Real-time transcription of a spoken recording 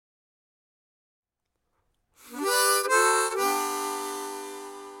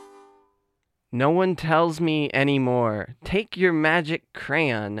No one tells me anymore. Take your magic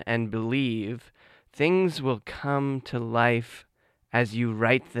crayon and believe things will come to life as you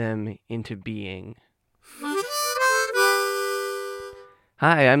write them into being.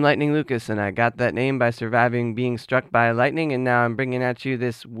 Hi, I'm Lightning Lucas, and I got that name by surviving being struck by lightning, and now I'm bringing at you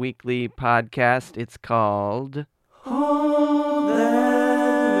this weekly podcast. It's called Hold That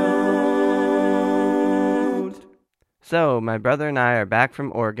Note. So, my brother and I are back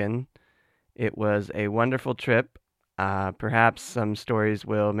from Oregon. It was a wonderful trip. Perhaps some stories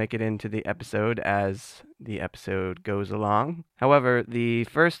will make it into the episode as the episode goes along. However, the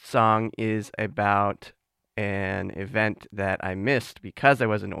first song is about an event that I missed because I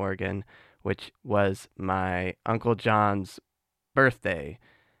was in Oregon, which was my Uncle John's birthday.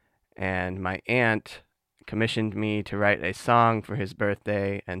 And my aunt commissioned me to write a song for his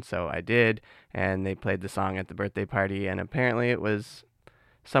birthday, and so I did, and they played the song at the birthday party, and apparently it was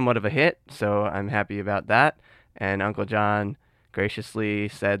somewhat of a hit, so I'm happy about that. And Uncle John graciously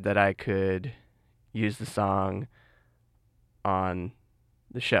said that I could use the song on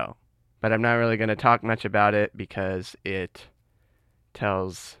the show. But I'm not really going to talk much about it because it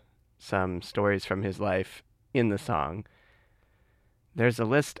tells some stories from his life in the song. There's a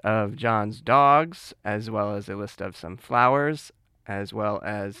list of John's dogs, as well as a list of some flowers, as well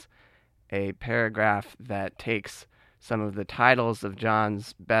as a paragraph that takes some of the titles of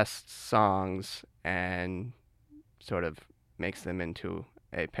John's best songs and sort of makes them into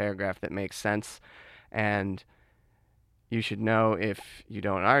a paragraph that makes sense. And you should know, if you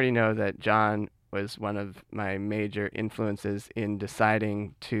don't already know, that John was one of my major influences in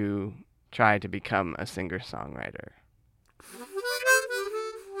deciding to try to become a singer-songwriter.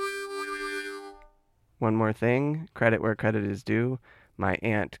 One more thing, credit where credit is due. My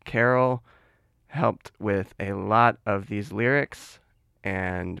Aunt Carol helped with a lot of these lyrics,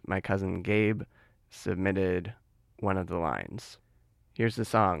 and my cousin Gabe submitted one of the lines. Here's the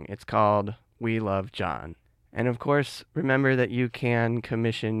song. It's called We Love John. And of course, remember that you can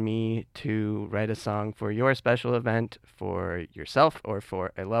commission me to write a song for your special event, for yourself or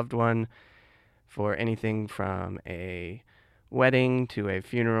for a loved one, for anything from a wedding to a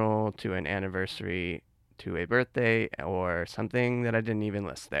funeral to an anniversary to a birthday or something that I didn't even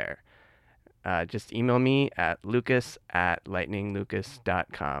list there. Just email me at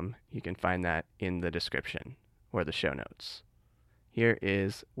lucas@lightninglucas.com. You can find that in the description or the show notes. Here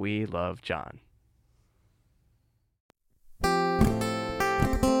is We Love John.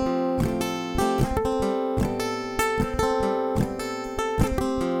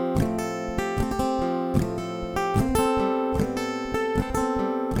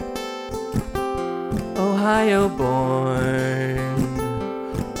 Ohio born,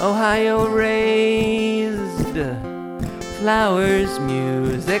 Ohio raised, flowers,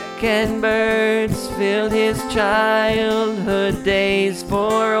 music, and birds filled his childhood days.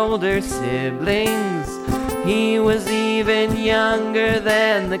 For older siblings, he was even younger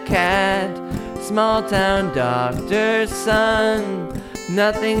than the cat. Small town doctor's son,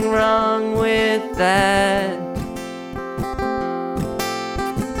 nothing wrong with that.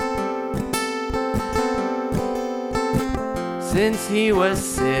 Since he was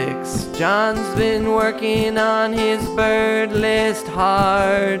 6, John's been working on his bird list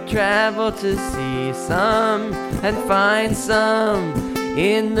hard. Travel to see some and find some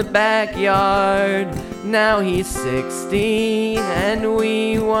in the backyard. Now he's 60 and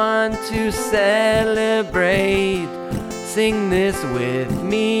we want to celebrate. Sing this with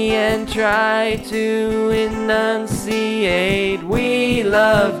me and try to enunciate. We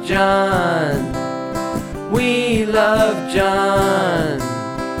love John. We love John.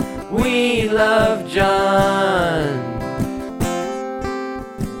 We love John.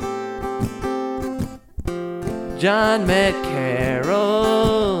 John met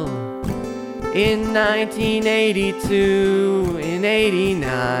Carol in 1982. In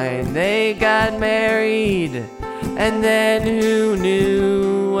 89 they got married. And then who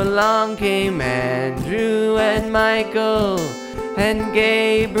knew? Along came Andrew and Michael and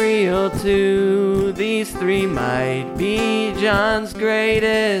Gabriel too. These three might be John's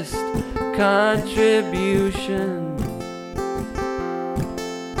greatest contribution.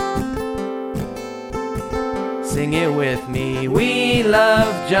 Sing it with me. We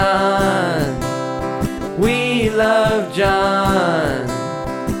love John. We love John.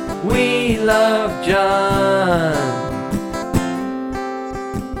 We love John.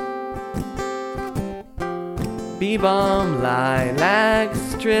 Bee balm,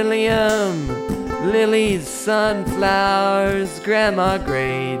 lilacs, trillium, Lilies, sunflowers, Grandma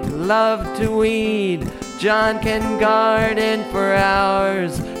great, loved to weed. John can garden for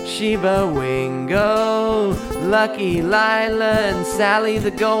hours. Sheba Wingo, Lucky Lila, and Sally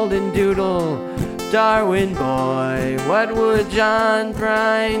the Golden Doodle. Darwin boy, what would John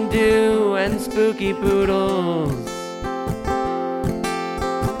Prine do? And Spooky Poodles.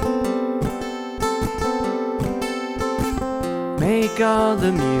 Make all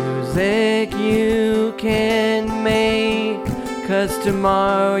the music you can make, 'cause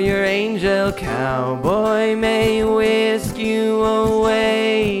tomorrow your angel cowboy may whisk you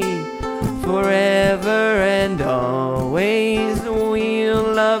away. Forever and always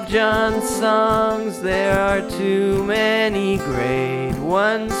we'll love John's songs. There are too many great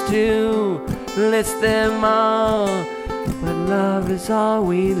ones to list them all, but love is all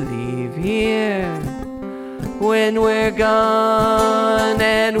we leave here when we're gone.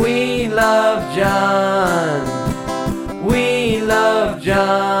 And we love John, we love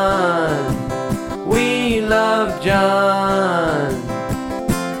John, we love John.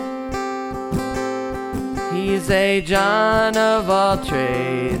 He's a John of all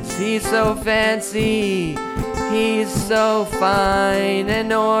trades. He's so fancy, he's so fine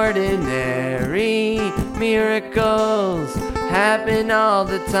and ordinary. Miracles happen all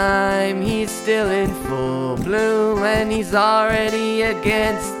the time. He's still in full bloom, and he's already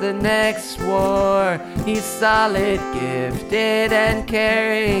against the next war. He's solid, gifted, and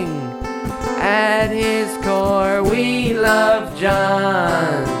caring at his core. We love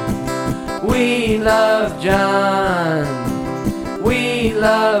John, we love John, we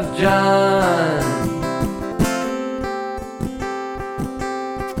love John.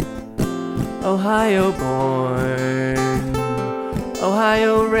 Ohio born,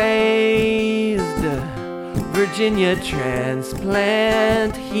 Ohio raised, Virginia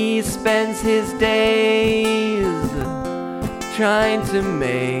transplant. He spends his days trying to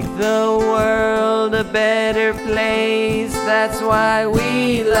make the world a better place. That's why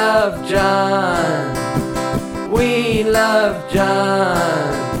we love John, we love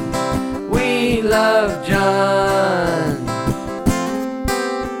John, we love John.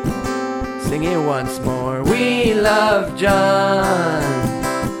 Sing it once more. We love John,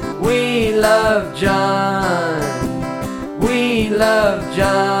 we love John, we love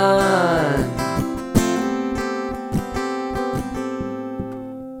John.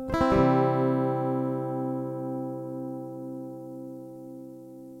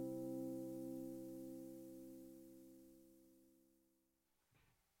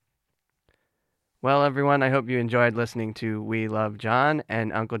 Well, everyone, I hope you enjoyed listening to We Love John.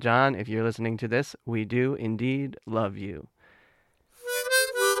 And Uncle John, if you're listening to this, we do indeed love you.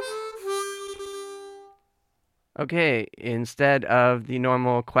 Okay, instead of the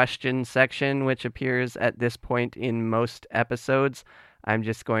normal question section, which appears at this point in most episodes, I'm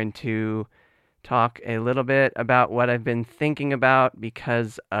just going to talk a little bit about what I've been thinking about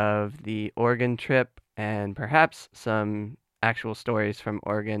because of the Oregon trip and perhaps some actual stories from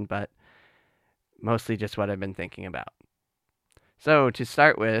Oregon, but mostly just what I've been thinking about. So to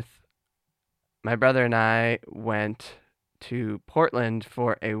start with, my brother and I went to Portland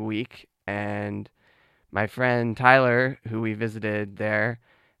for a week, and my friend Tyler, who we visited there,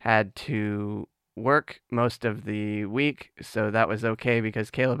 had to work most of the week, so that was okay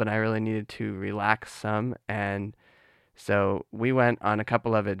because Caleb and I really needed to relax some, and so we went on a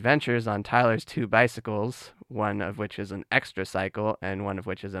couple of adventures on Tyler's two bicycles, one of which is an extra cycle and one of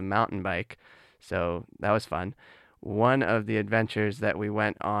which is a mountain bike. So that was fun. One of the adventures that we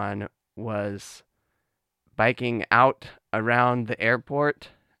went on was biking out around the airport,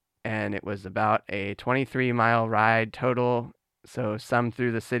 and it was about a 23-mile ride total. So some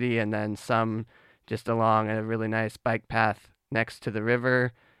through the city and then some just along a really nice bike path next to the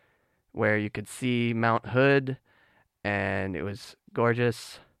river where you could see Mount Hood, and it was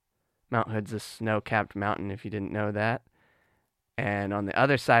gorgeous. Mount Hood's a snow-capped mountain if you didn't know that. And on the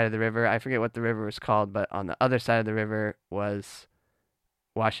other side of the river, I forget what the river was called, but on the other side of the river was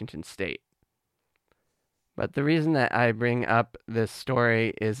Washington State. But the reason that I bring up this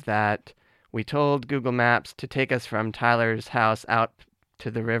story is that we told Google Maps to take us from Tyler's house out to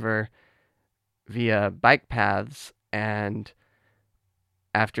the river via bike paths, and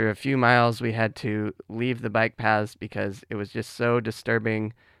after a few miles we had to leave the bike paths because it was just so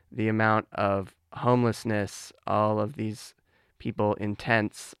disturbing, the amount of homelessness, all of these people in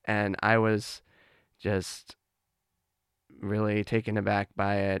tents, and I was just really taken aback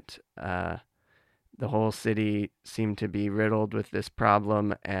by it. The whole city seemed to be riddled with this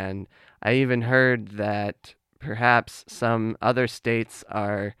problem, and I even heard that perhaps some other states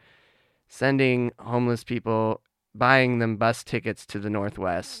are sending homeless people, buying them bus tickets to the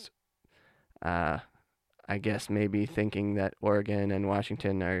Northwest. I guess maybe thinking that Oregon and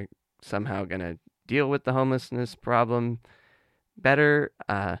Washington are somehow going to deal with the homelessness problem better.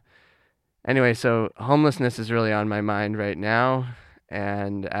 Anyway, so homelessness is really on my mind right now.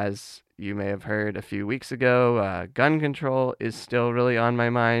 And as you may have heard a few weeks ago, gun control is still really on my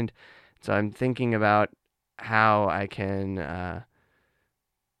mind. So I'm thinking about how I can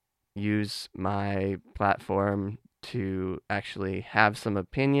use my platform to actually have some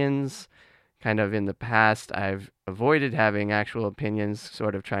opinions. Kind of in the past, I've avoided having actual opinions,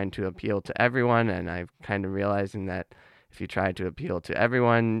 sort of trying to appeal to everyone, and I'm kind of realizing that if you try to appeal to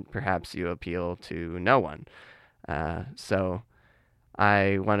everyone, perhaps you appeal to no one. So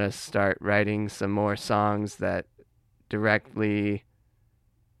I want to start writing some more songs that directly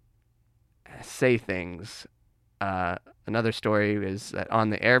say things. Another story is that On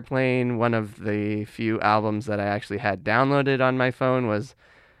the Airplane, one of the few albums that I actually had downloaded on my phone, was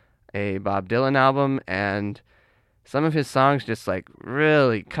a Bob Dylan album, and some of his songs just like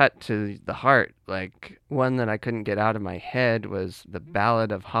really cut to the heart. Like one that I couldn't get out of my head was The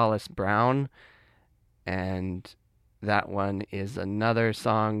Ballad of Hollis Brown, and that one is another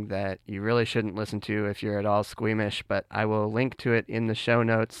song that you really shouldn't listen to if you're at all squeamish, but I will link to it in the show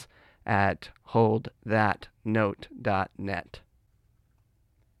notes at holdthatnote.net.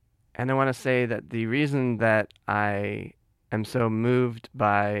 And I want to say that the reason that I am so moved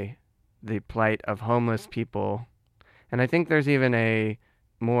by the plight of homeless people, and I think there's even a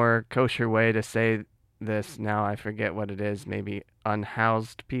more kosher way to say this now, I forget what it is, maybe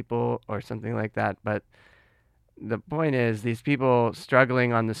unhoused people or something like that, but the point is, these people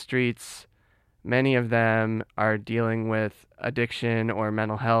struggling on the streets, many of them are dealing with addiction or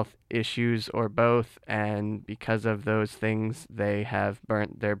mental health issues or both, and because of those things, they have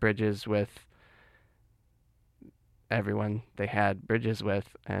burnt their bridges with everyone they had bridges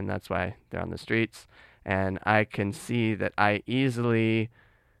with, and that's why they're on the streets. And I can see that I easily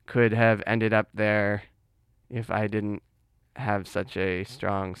could have ended up there if I didn't have such a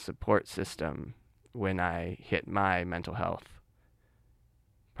strong support system when I hit my mental health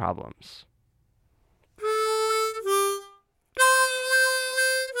problems.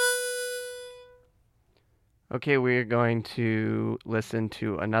 Okay, we're going to listen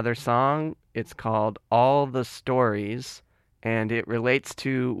to another song. It's called All the Stories, and it relates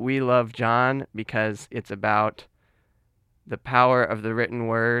to We Love John because it's about the power of the written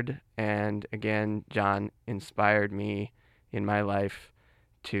word. And again, John inspired me in my life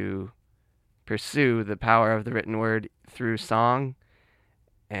to pursue the power of the written word through song,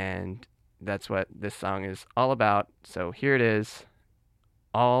 and that's what this song is all about. So here it is,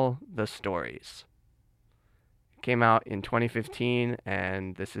 All the Stories. It came out in 2015,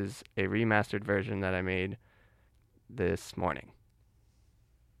 and this is a remastered version that I made this morning.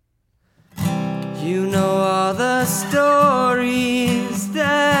 You know all the stories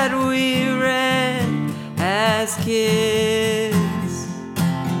that we read as kids,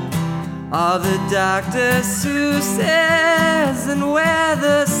 all the Dr. Seuss's and where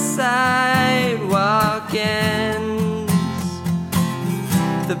the sidewalk ends,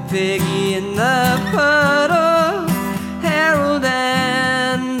 the piggy in the puddle, Harold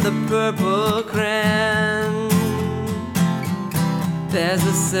and the purple crayon. There's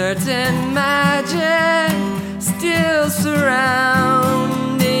a certain magic still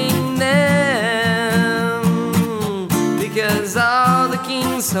surrounding them, because all the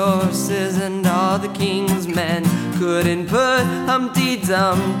king's horses and all the king's men couldn't put Humpty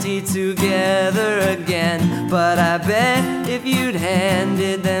Dumpty together again. But I bet if you'd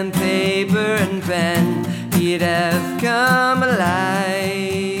handed them paper and pen, he'd have come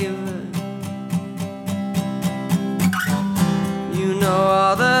alive. You know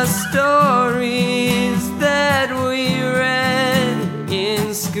all the stories that we read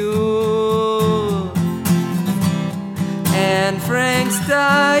in school, and Frank's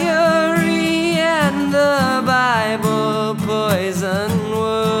diary and the Bible poison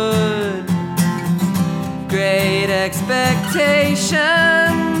wood, Great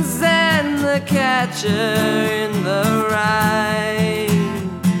Expectations and The Catcher in the Rye.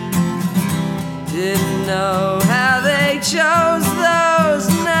 Didn't know how they chose those,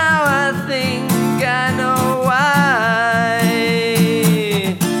 now I think I know why.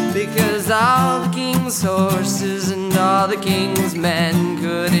 Because all the king's horses and all the king's men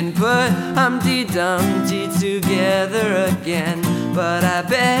couldn't put Humpty Dumpty together again. But I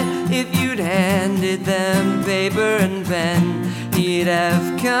bet if you'd handed them paper and pen, he'd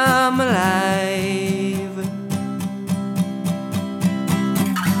have come alive.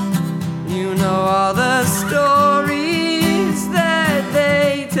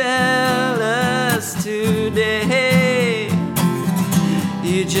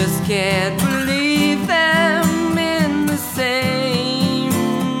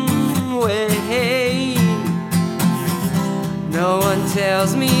 one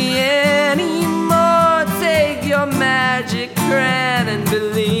tells me anymore. Take your magic crayon and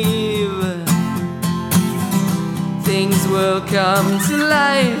believe things will come to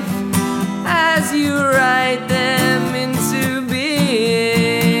life as you write them into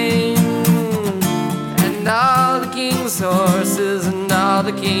being. And all the king's horses and all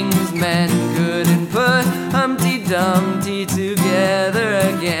the king's men couldn't put Humpty Dumpty together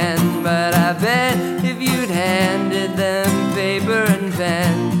again. But I bet if you'd handed them paper and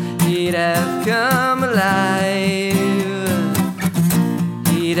pen, he'd have come alive.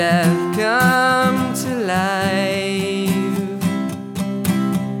 He'd have come to life.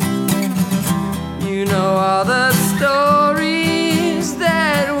 You know all the stories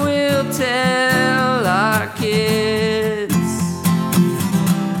that we'll tell our kids,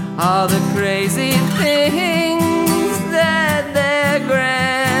 all the crazy things that their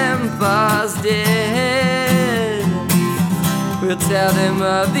grandpas did. We'll tell them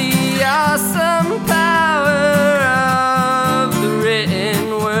of the awesome power of the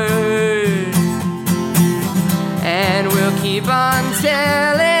written word, and we'll keep on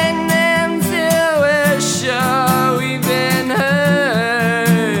telling them till we're sure we've been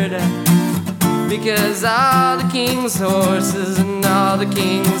heard. Because all the king's horses and all the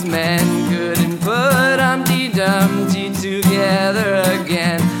king's men couldn't put Humpty Dumpty together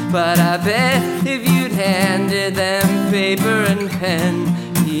again. But I bet if you'd handed them paper and pen,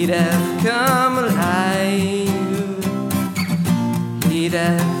 he'd have come alive. He'd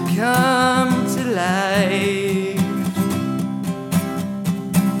have come to life.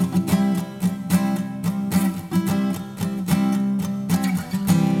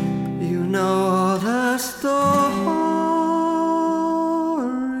 You know all the stories.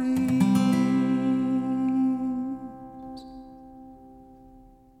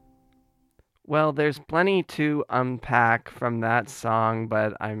 Well, there's plenty to unpack from that song,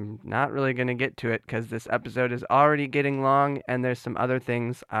 but I'm not really going to get to it because this episode is already getting long and there's some other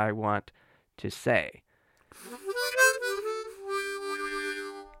things I want to say.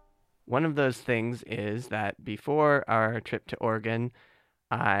 One of those things is that before our trip to Oregon,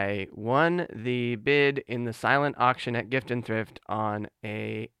 I won the bid in the silent auction at Gift and Thrift on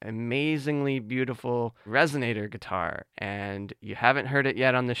a amazingly beautiful resonator guitar. And you haven't heard it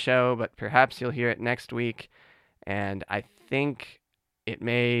yet on the show, but perhaps you'll hear it next week. And I think it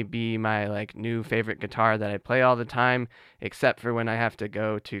may be my new favorite guitar that I play all the time, except for when I have to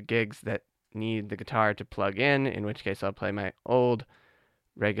go to gigs that need the guitar to plug in which case I'll play my old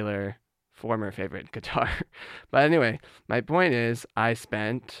regular former favorite guitar. But anyway, my point is I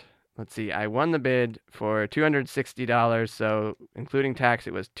won the bid for $260, so including tax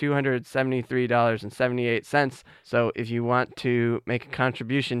it was $273.78. So if you want to make a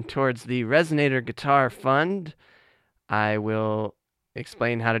contribution towards the Resonator Guitar Fund, I will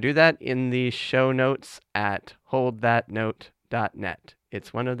explain how to do that in the show notes at holdthatnote.net.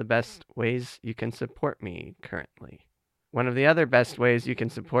 It's one of the best ways you can support me currently. One of the other best ways you can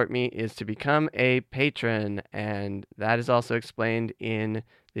support me is to become a patron, and that is also explained in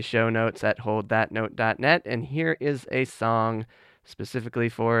the show notes at holdthatnote.net. And here is a song specifically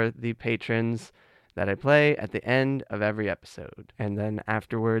for the patrons that I play at the end of every episode. And then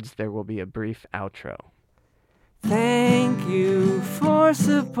afterwards, there will be a brief outro. Thank you for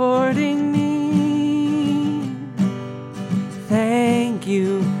supporting me. Thank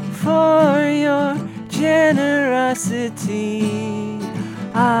you for your generosity.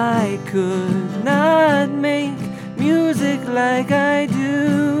 I could not make music like I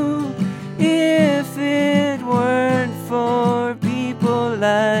do if it weren't for people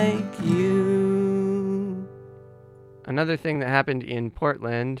like you. Another thing that happened in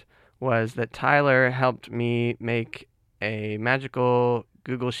Portland was that Tyler helped me make a magical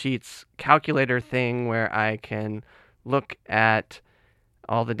Google Sheets calculator thing where I can look at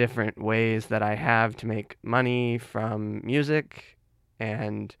all the different ways that I have to make money from music,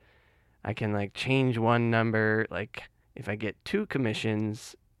 and I can change one number. If I get 2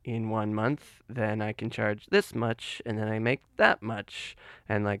 commissions in 1 month, then I can charge this much, and then I make that much,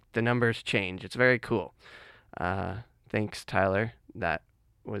 and the numbers change. It's very cool. Thanks, Tyler. That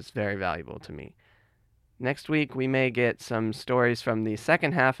was very valuable to me. Next week, we may get some stories from the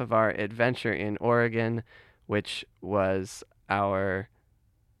second half of our adventure in Oregon, which was our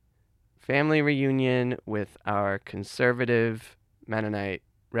family reunion with our conservative Mennonite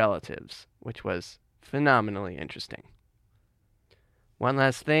relatives, which was phenomenally interesting. One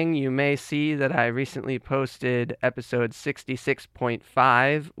last thing, you may see that I recently posted episode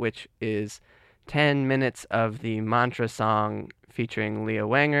 66.5, which is 10 minutes of the Mantra song featuring Leah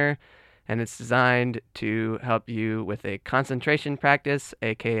Wenger, and it's designed to help you with a concentration practice,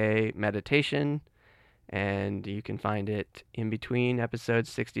 aka meditation, and you can find it in between episodes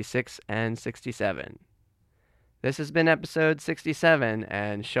 66 and 67. This has been episode 67,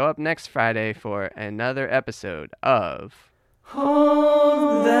 and show up next Friday for another episode of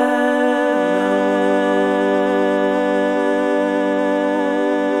Hold That